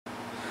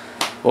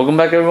Welcome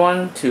back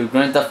everyone to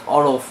Grand Theft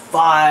Auto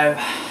 5.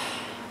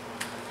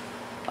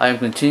 I am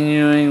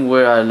continuing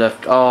where I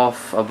left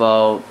off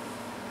about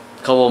a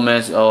couple of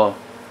minutes,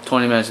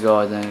 20 minutes ago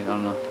I think, I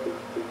don't know.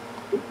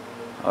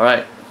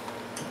 Alright,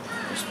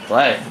 let's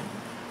play.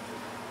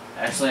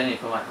 Actually I need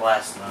to put my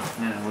glasses on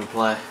and we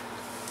play.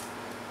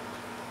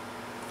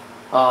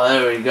 Oh,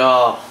 there we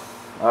go.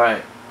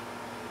 Alright.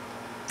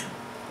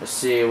 Let's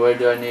see, where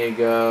do I need to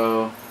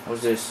go?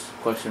 What's this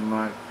question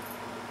mark?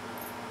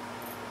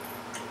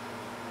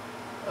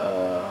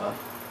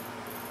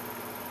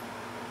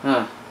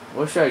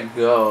 Where should I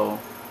go?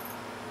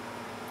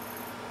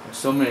 There's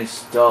so many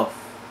stuff.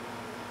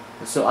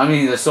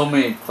 There's so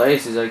many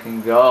places I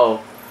can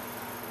go.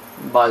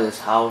 Buy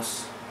this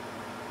house.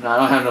 No, I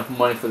don't have enough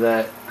money for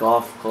that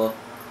golf club.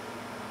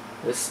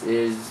 This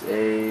is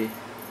a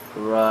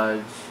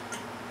garage.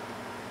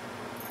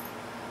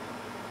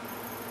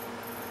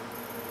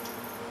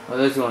 Oh,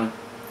 this one.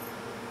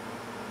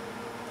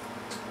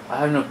 I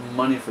have enough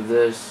money for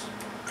this.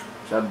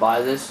 Should I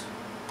buy this?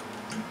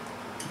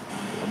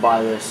 I'll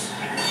buy this.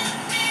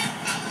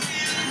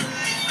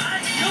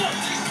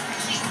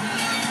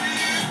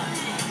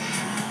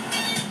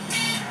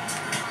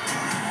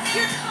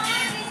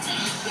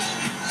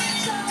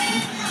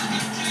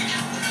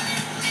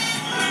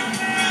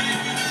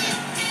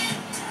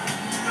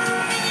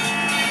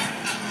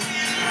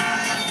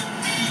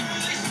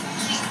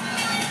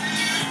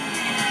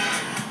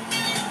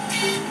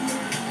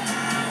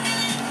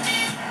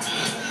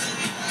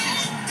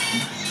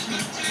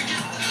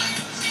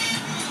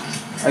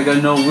 I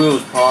got no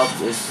wheels, Pops.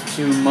 It's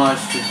too much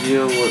to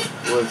deal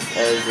with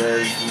as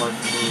much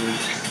moves.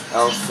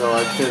 Also,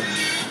 I took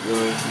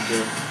yours.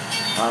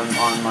 I'm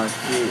on my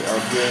feet. I'll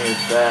bring it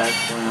back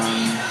when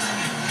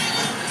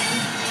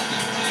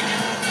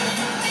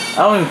I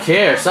don't even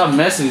care. Stop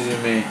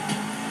messaging me.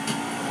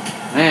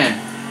 Man.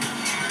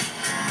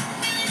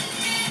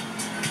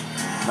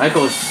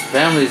 Michael's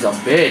family's a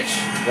bitch.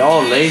 They're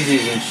all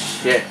lazy and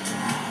shit.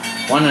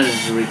 One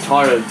is a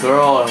retarded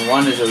girl and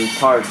one is a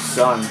retarded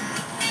son.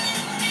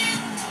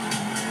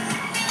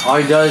 All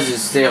he does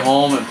is stay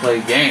home and play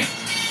games.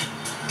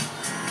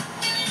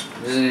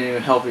 Doesn't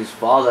even help his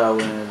father out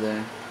with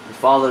anything. His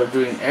father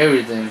doing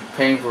everything,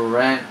 paying for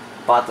rent,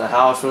 bought the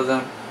house for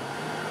them,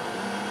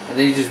 and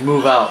then you just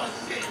move out.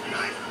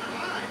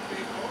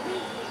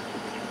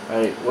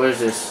 Alright, where's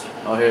this?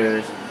 Oh, here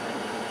it is.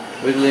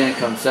 Weekly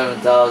income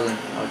 7,000.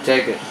 I'll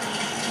take it.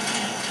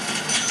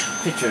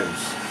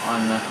 Pictures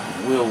on the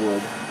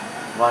Wheelwood,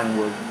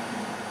 Vinewood.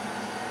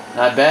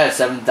 Not bad.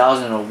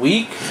 7,000 a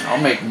week.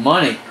 I'll make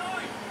money.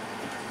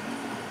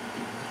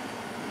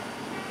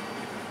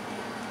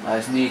 I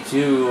just need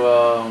to,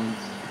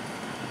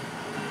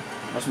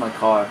 what's my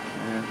car?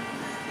 Yeah.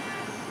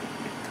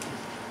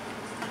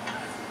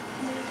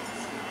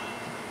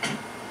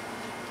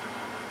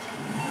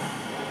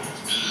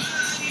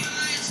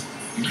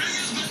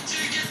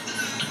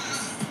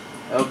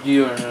 Help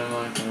you or no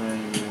one can run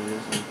you.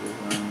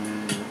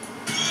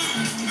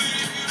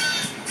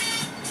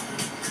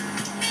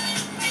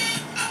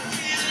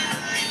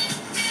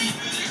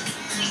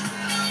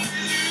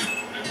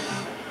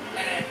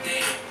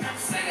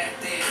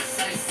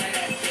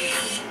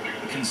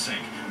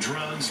 Sink,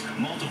 drugs,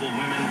 multiple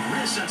women,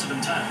 real sense of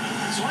entitlement.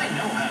 So I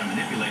know how to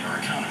manipulate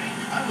our economy.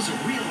 I was a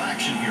real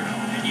action hero,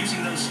 and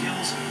using those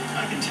skills,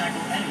 I can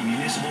tackle any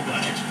municipal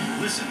budget.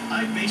 Listen,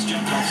 I base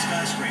jumped off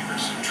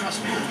skyscrapers.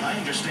 Trust me, I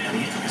understand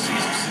the intricacies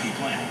of city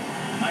planning.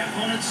 My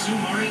opponent, Sue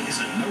Murray,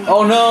 is a no.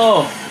 Oh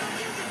no!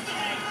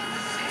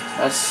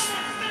 That's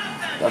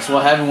what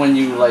happened when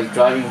you like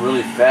driving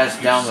really fast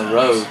down the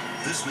road.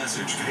 This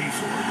message paid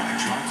for by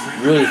John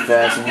really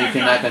fast, and you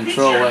cannot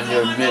control when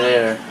you're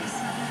midair.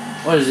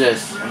 What is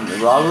this?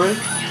 Robbery?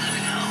 What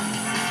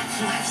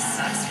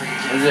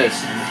is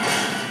this?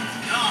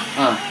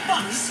 Huh. I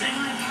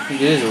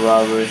think it is a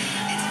robbery.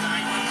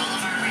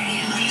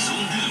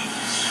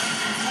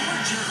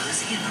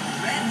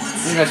 I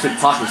think I should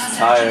pop his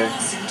tire.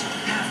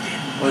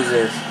 What is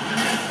this?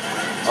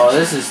 Oh,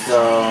 this is the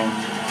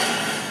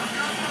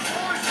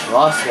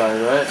lost guy,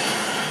 right?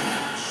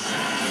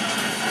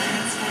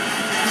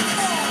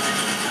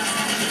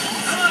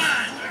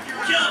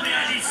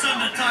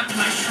 Talk to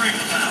my shrink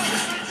about.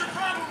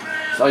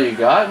 That's all you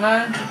got,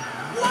 man?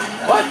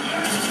 What?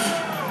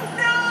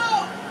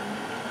 No!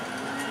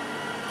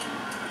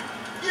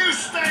 You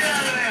stay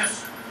out of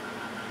this!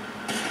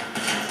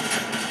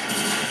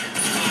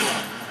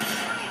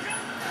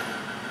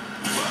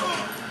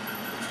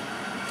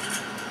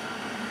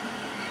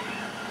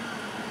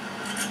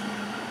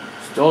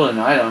 Stolen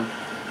item.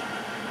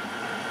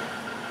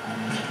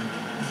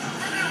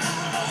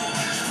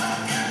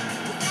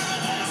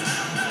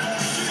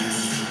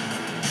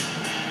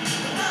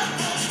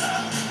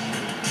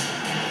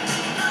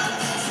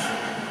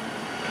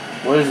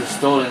 What is a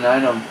stolen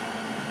item?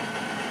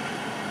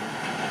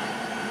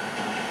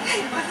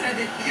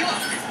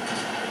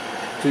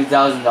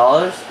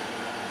 $2,000?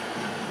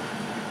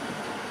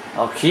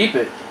 I'll keep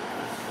it.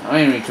 I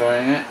ain't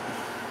returning it.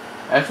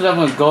 Actually, I'm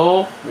gonna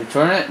go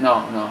return it. No,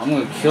 I'm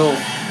gonna kill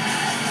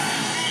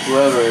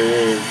whoever it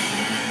is.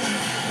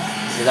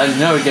 Because I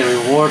never get a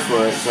reward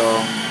for it, so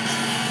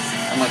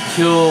I'm gonna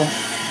kill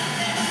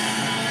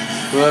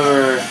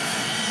whoever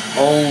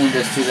owned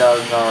this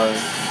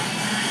 $2,000.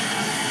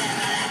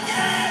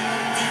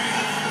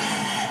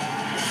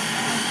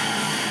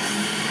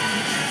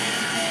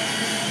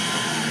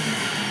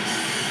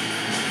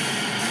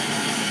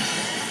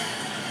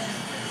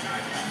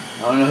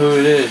 I don't know who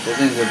it is. I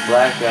think it's a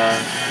black guy.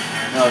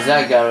 No, it's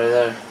that guy right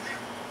there.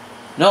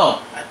 No!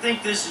 I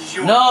think this is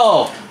your...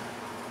 No!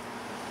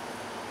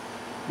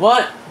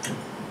 What?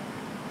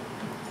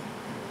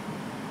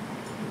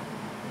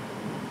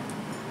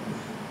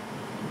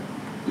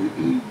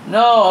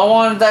 No, I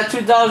wanted that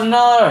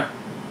 $2,000.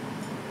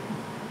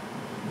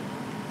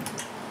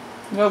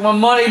 You got my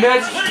money,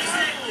 bitch.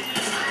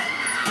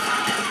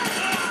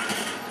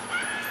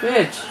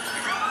 Bitch.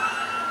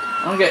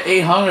 I'm gonna get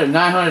 $800,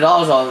 $900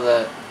 out of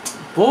that.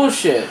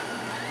 Bullshit.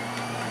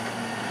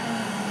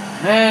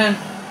 Man.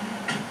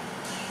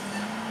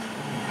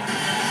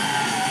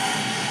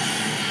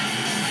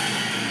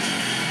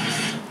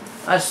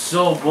 That's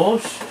so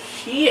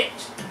bullshit.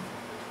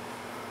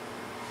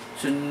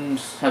 Shouldn't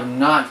have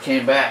not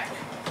came back.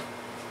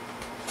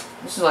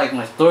 This is like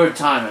my third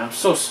time and I'm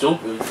so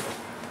stupid.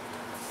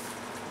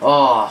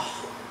 Oh.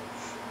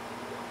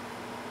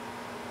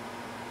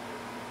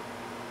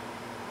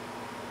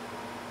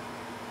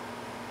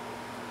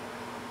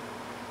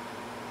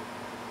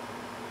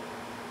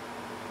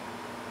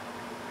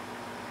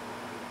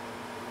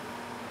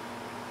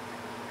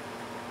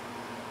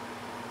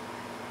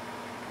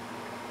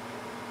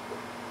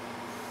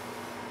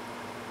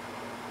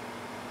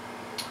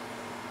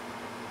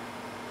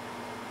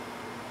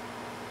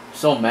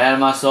 So mad at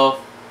myself.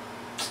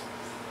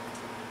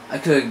 I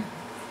could,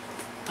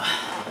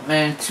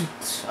 man.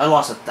 I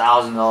lost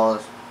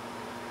 $1,000.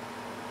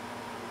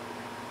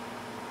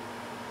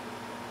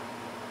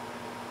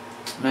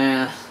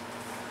 Man.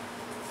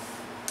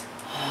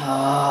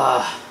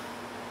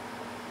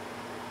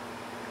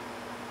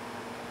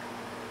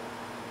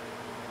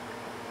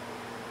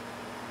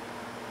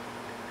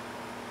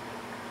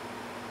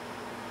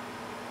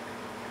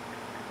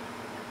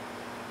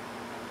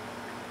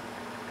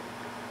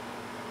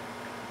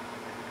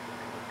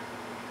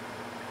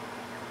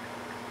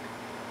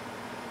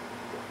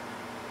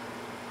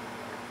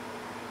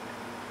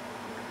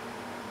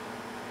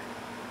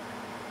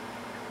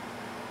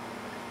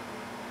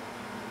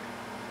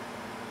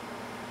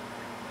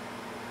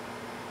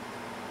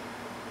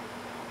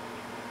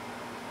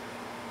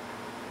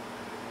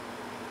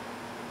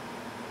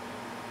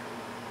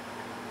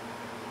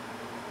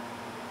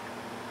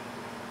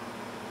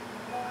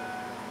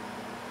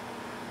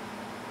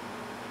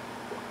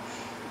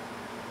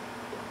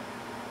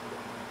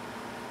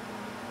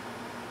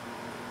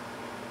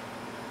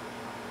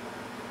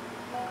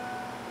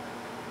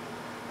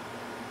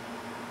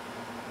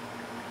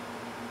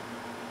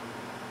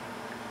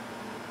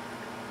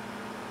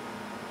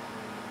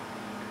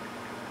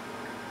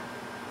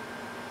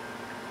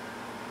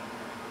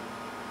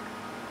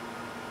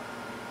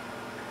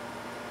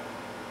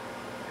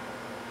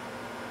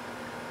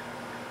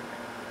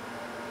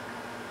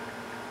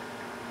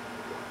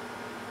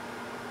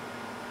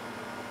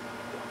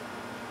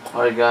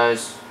 Alright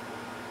guys.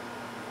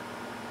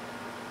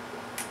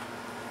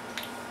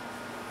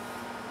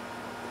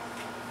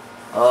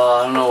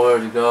 I don't know where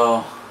to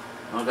go.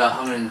 I got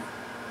how many?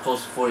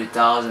 Close to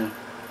 40,000.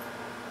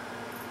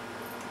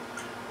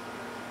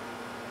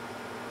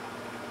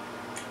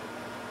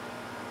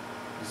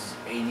 This is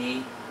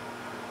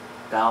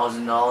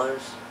 $80,000.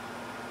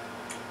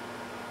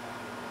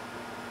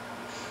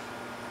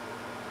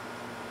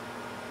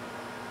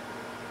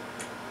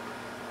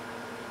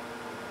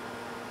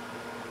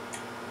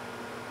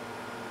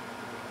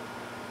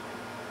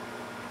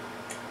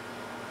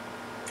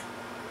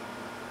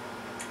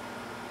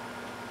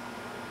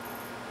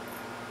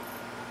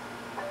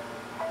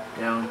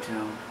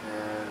 Downtown.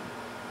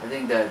 I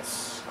think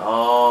that's.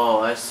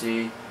 Oh, I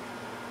see.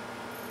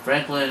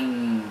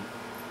 Franklin.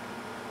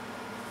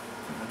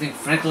 I think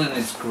Franklin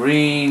is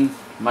green.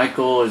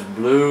 Michael is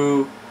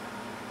blue.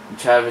 And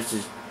Travis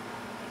is.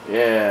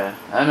 Yeah,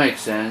 that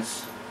makes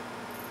sense.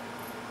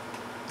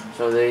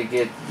 So they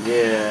get.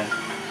 Yeah.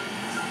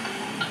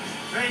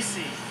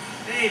 Tracy,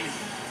 baby,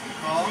 you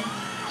called?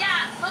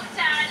 Yeah, look,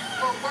 Dad,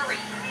 we're worried.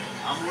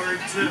 I'm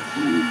worried too.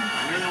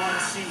 I really want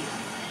to see you.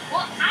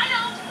 Well, I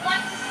don't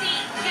want to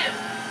see you.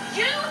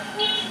 You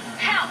need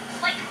help.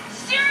 Like,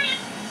 serious,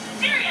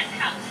 serious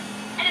help.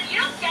 And if you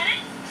don't get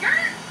it,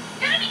 you're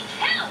gonna be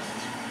killed.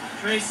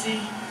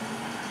 Tracy,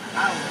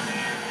 I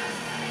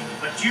will.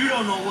 But you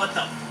don't know what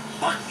the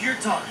fuck you're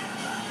talking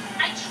about.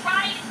 I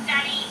tried,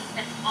 Daddy.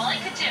 That's all I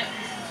could do.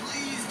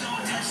 Please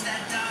don't touch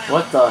that dial.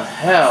 What the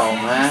hell,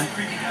 man?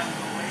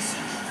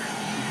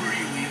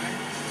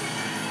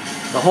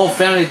 The whole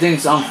family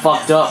thinks I'm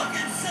fucked up.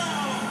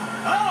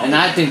 And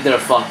I think they're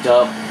fucked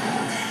up.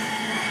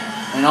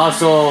 And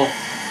also,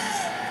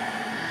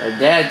 their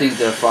dad thinks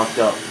they're fucked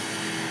up.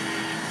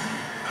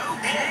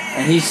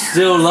 And he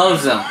still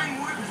loves them.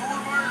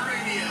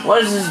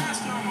 What is this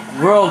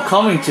world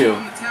coming to?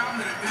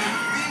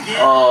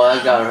 Oh,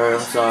 that got hurt.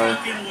 I'm sorry.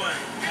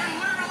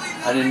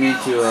 I didn't mean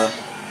to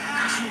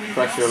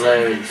crush your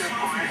legs.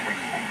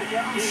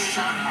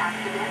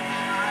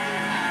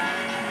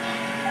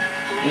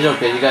 It's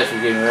okay. You guys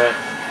forgive me, right?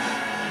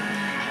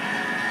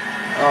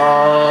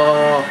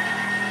 Oh,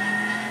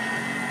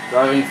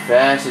 driving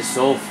fast is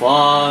so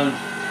fun.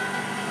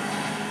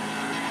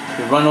 You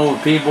can run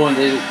over people and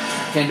they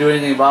can't do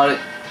anything about it.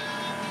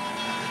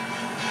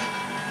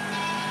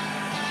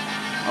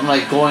 I'm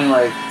like going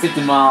like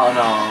 50 miles,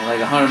 no, like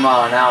 100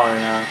 miles an hour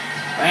now.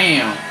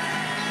 Bam!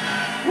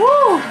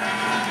 Woo!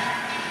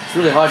 It's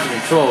really hard to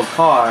control a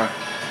car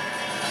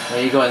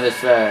when you're going this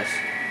fast.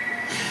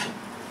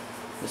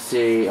 Let's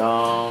see,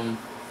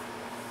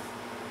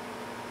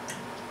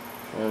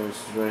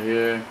 Travis is right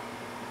here.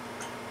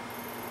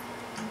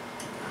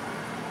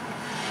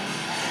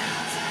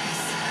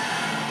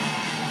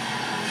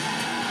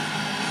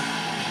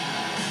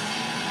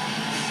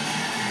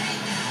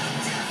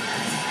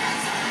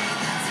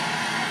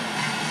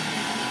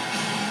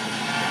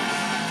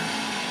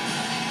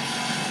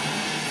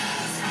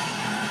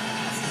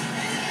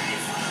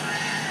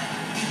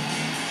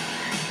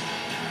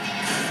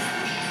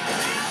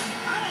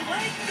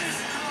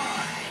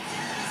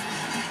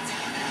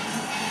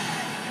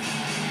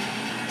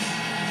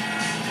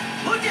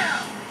 Look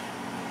out!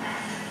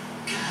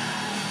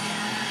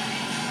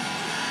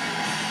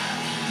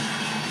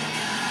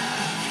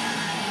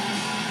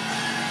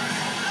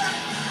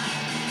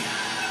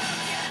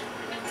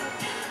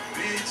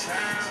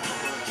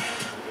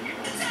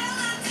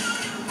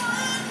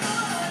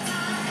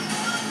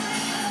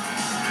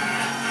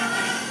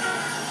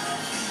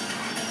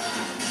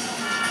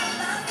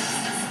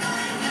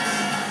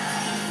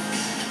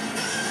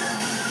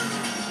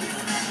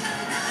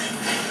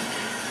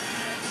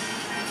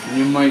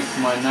 You make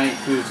my night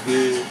feels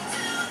good.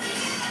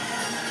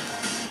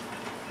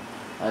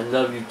 I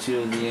love you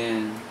till the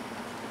end.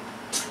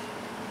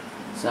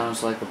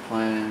 Sounds like a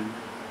plan.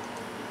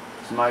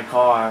 It's my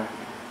car.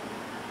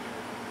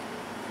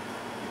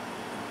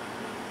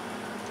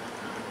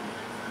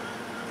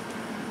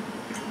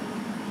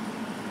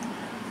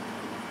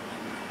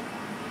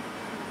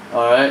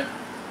 Alright.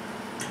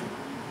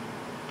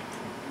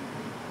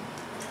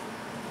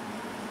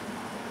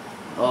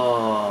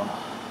 Oh.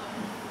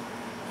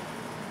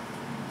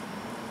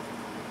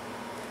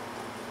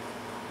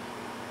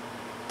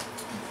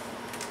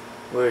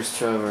 Where's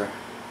Trevor?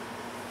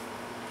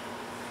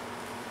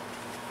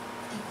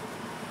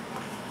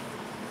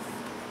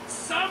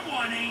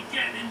 Someone ain't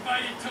getting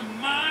invited to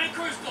my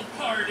crystal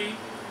party.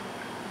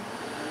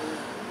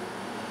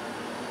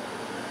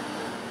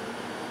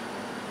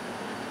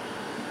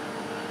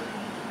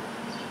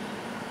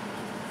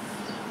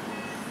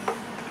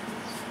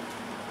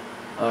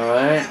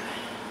 Alright.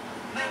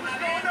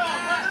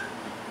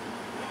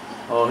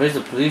 Oh, here's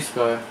a police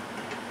car.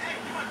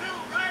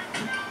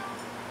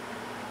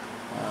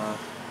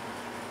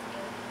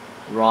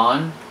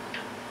 Ron.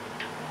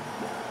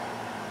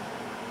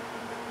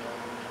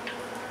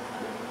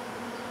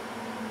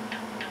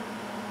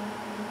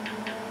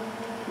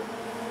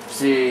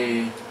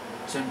 See,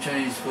 some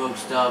Chinese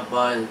folks stopped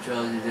by the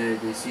trail today.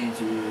 They seem to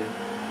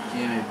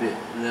seem a bit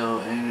little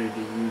angry.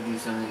 Did you do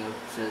something to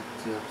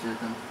upset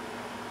them?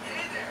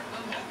 Hey there,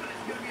 I'm hoping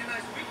it's gonna be a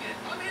nice weekend.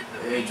 I'm hitting the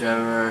Hey beach.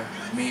 Trevor,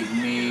 meet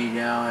me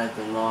down at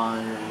the lawn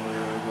and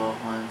we'll go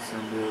hunt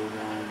some blue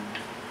guns.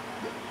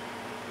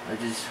 I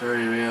just heard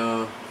a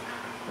real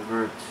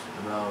alert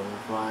about the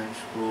flying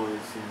school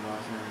is in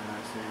Los Angeles.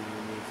 Not saying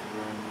you need to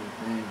learn new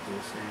things,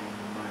 just saying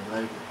you might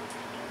like it.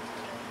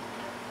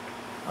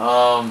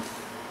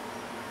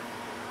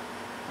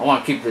 I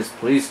want to keep this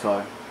police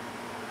car.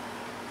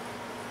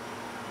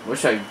 Where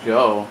should I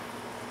go?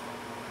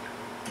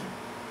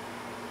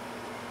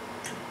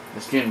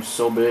 This game's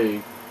so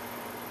big.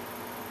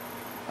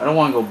 I don't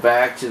want to go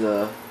back to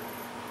the...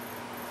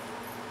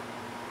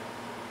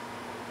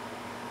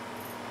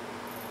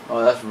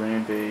 Oh, that's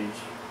Rampage.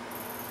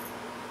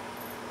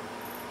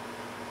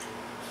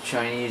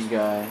 Chinese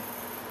guy.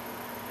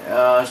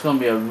 It's gonna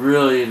be a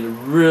really,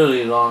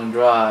 really long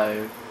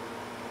drive.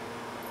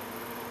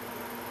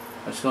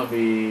 It's gonna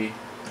be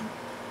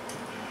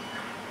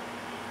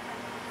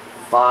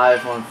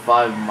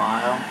 5.5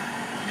 mile.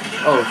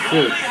 Oh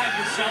shoot!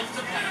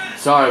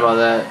 Sorry about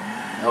that.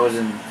 I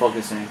wasn't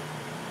focusing.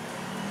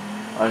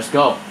 Alright, let's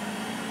go.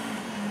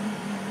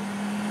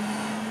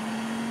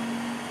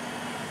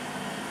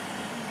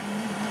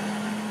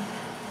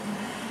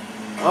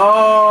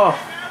 Oh,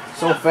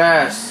 so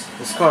fast.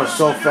 This car is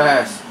so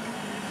fast.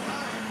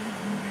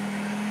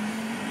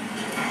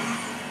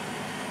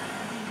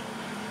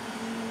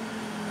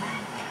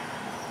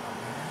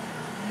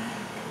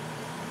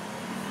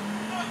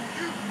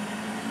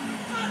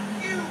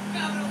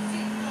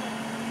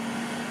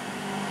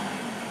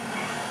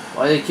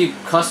 Why do they keep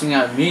cussing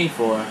at me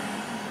for?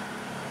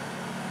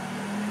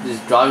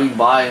 Just driving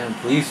by in a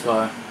police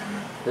car.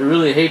 They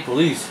really hate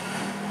police.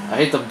 I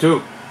hate them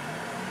too.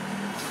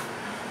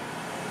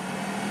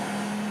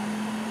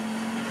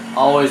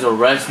 Always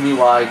arrest me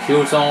while I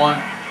kill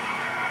someone.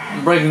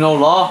 I'm breaking no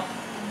law.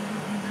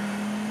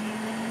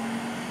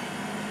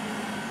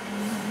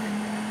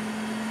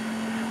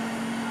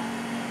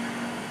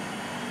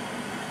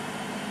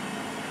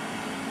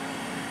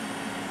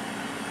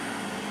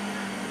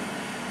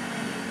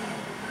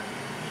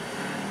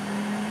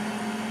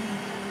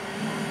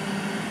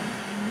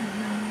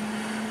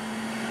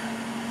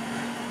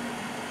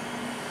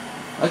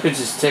 I could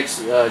just take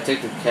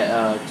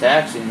the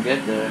taxi and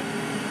get there,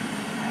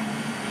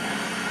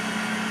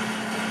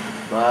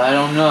 but I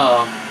don't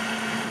know.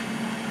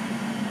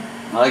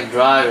 I like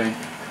driving.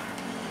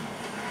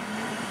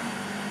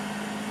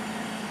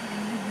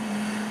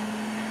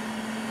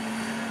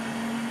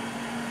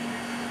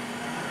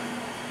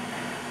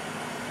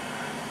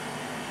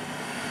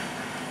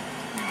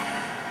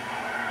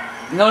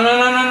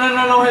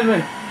 No, hit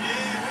me.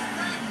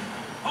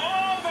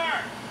 Over!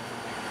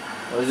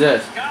 What is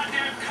this?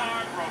 Goddamn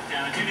car broke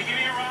down. Can you give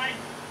me a ride?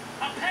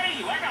 I'll pay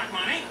you. I got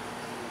money.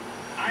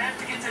 I have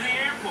to get to the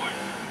airport.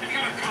 Have you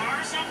got a car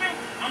or something?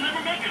 I'll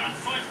never make it on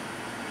foot.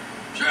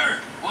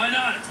 Sure, why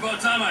not? It's about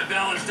time I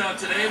balanced out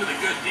today with a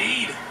good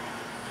deed.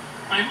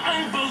 I'm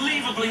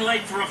unbelievably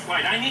late for a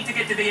flight. I need to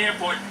get to the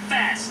airport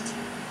fast.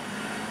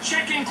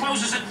 Check-in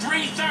closes at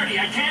 3:30.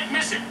 I can't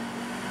miss it.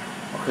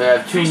 Okay, I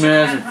have 2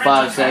 minutes and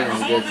 5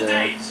 seconds to get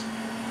there.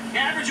 The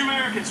average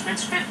American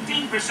spends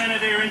 15% of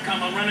their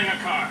income on renting a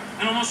car,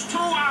 and almost 2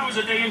 hours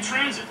a day in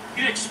transit.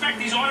 You'd expect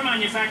these auto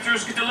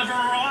manufacturers could deliver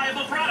a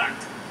reliable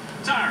product.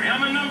 Sorry,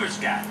 I'm a numbers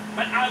guy,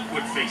 but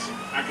outward facing.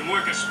 I can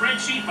work a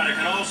spreadsheet, but I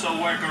can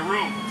also work a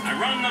room. I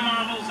run the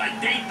models, I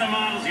date the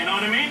models, you know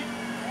what I mean?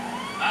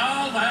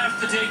 I'll have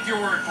to take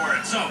your word for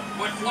it. So,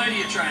 what flight are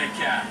you trying to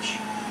catch?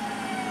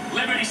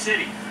 Liberty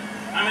City.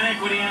 I'm an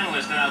equity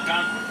analyst in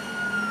Algonquin.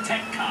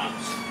 Tech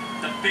comms.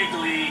 The big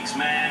leagues,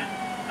 man.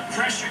 The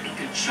pressure, it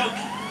can choke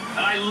you.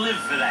 But I live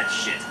for that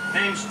shit.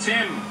 Name's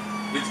Tim,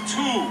 with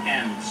 2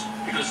 M's.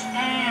 Because,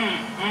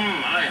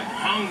 I am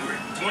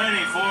hungry.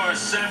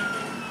 24/7.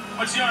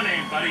 What's your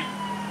name, buddy?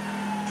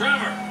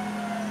 Trevor,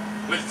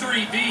 with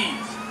 3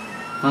 B's.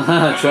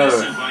 Trevor.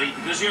 Listen, buddy,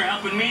 because you're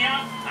helping me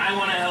out, I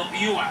want to help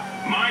you out.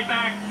 My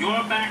back,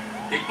 your back,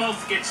 they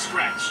both get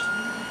scratched.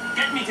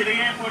 Get me to the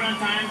airport on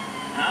time,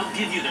 and I'll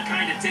give you the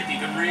kind of tip you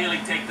can really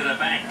take to the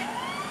bank.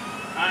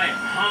 I am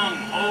hung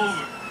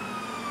over.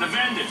 The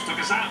vendors took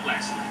us out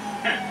last night.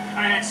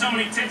 I had so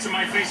many tits in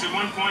my face at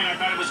one point, I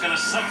thought I was going to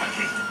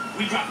suffocate.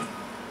 We dropped.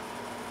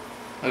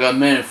 I got a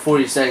minute and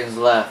 40 seconds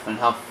left. And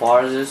how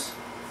far is this?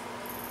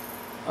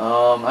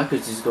 I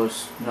could just go.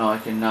 No, I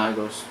cannot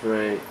go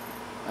straight.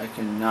 I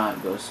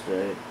cannot go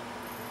straight.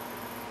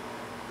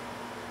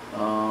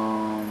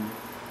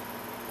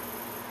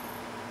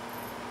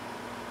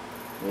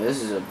 Yeah,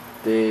 this is a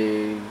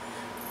big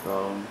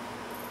problem.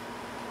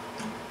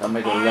 I'll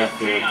make a left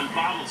here. 5K on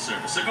bottle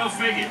service, so go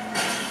figure.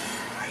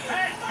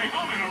 Hey, I'm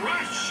home in a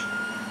rush.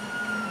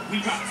 We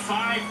dropped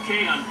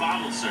 5K on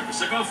bottle service,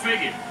 so go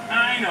figure.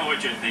 I know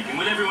what you're thinking.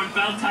 With everyone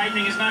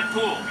belt-tightening is not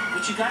cool.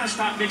 But you gotta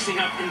stop mixing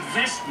up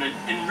investment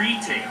and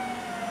retail.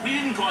 We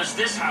didn't cause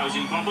this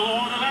housing bubble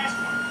or the last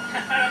one.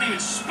 I don't even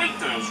speak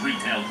to those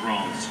retail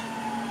drones.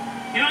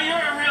 You know, you're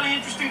a really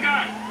interesting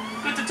guy.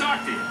 Good to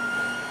talk to you.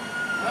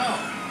 Oh,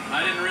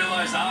 I didn't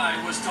realize I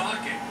was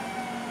talking.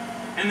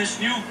 And this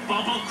new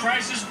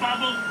crisis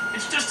bubble,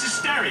 it's just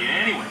hysteria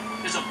anyway.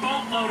 There's a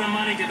boatload of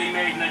money to be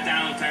made in a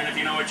downturn if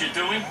you know what you're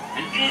doing.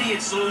 And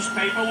idiots lose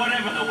paper,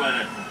 whatever the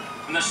weather.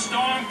 When the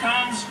storm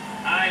comes,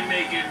 I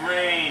make it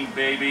rain,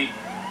 baby.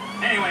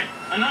 Anyway,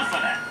 enough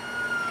of that.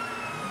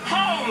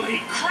 Holy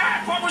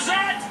crap, what was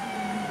that?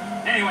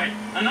 Anyway,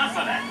 enough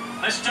of that.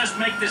 Let's just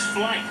make this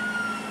flight.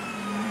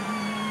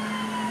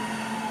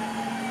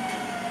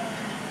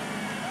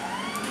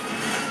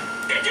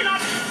 Did you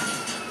not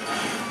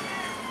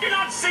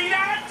see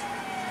that?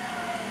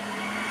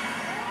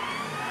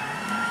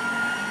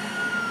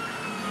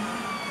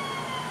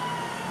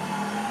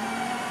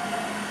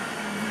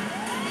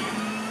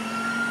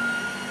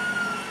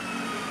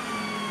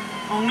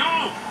 Oh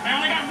no! I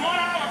only got 1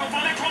 hour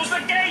before they close the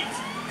gate!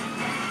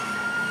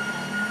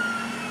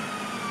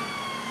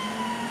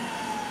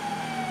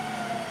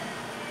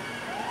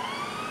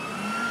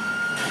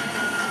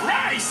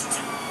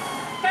 Christ!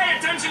 Pay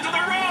attention to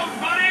the road,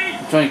 buddy!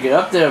 I'm trying to get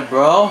up there,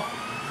 bro.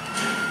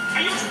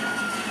 Are you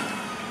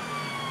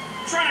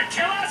trying to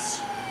kill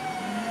us?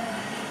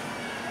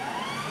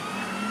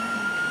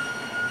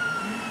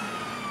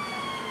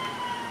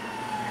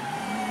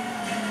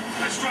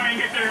 Let's try and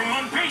get there in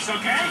one piece,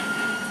 okay?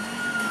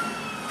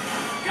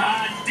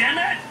 God damn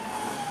it!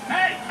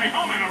 Hey, I'm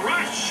home in a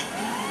rush!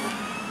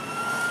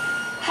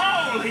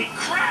 Holy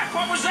crap,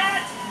 what was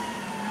that?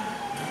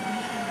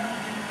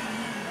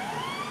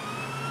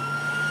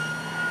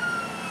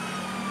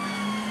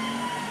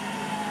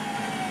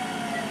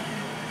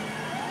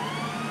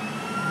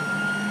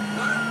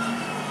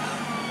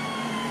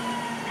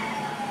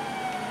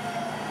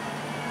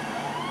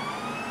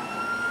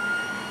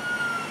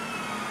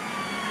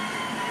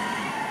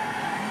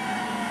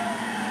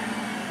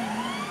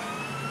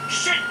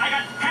 Shit, I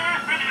got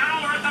half an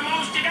hour at the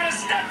most. You gotta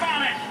step on